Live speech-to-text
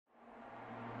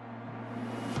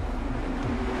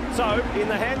So, in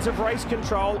the hands of race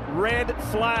control, red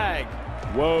flag.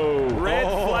 Whoa. Red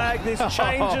flag. This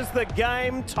changes the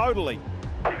game totally.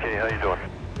 Okay, how you doing?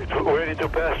 It's ready to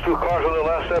pass 2 cars on the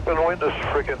last lap and win this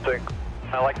freaking thing.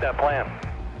 I like that plan.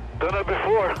 Done it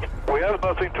before. We have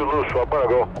nothing to lose, so I'm gonna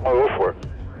go for it.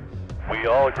 We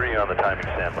all agree on the timing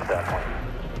stand with that plan.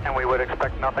 And we would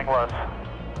expect nothing less.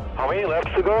 How many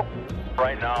laps to go?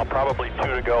 Right now, probably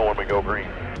 2 to go when we go green.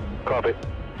 Copy.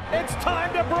 It's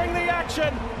time to bring the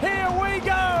action. Here we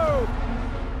go.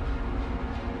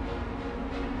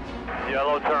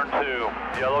 Yellow turn 2.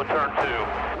 Yellow turn 2.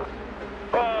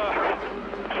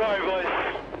 Sorry, boys.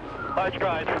 I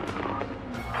tried.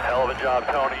 Hell of a job,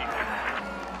 Tony.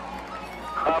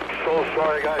 I'm so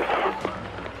sorry, guys.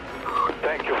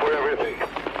 Thank you for everything.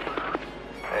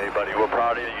 Hey, buddy, we're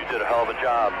proud of you. You did a hell of a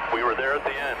job. We were there at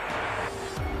the end.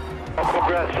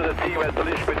 Congrats to the team. At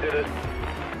least we did it.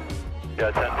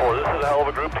 Yeah, 10-4. This is a hell of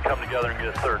a group to come together and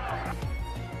get us third.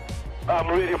 I'm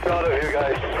really proud of you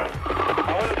guys.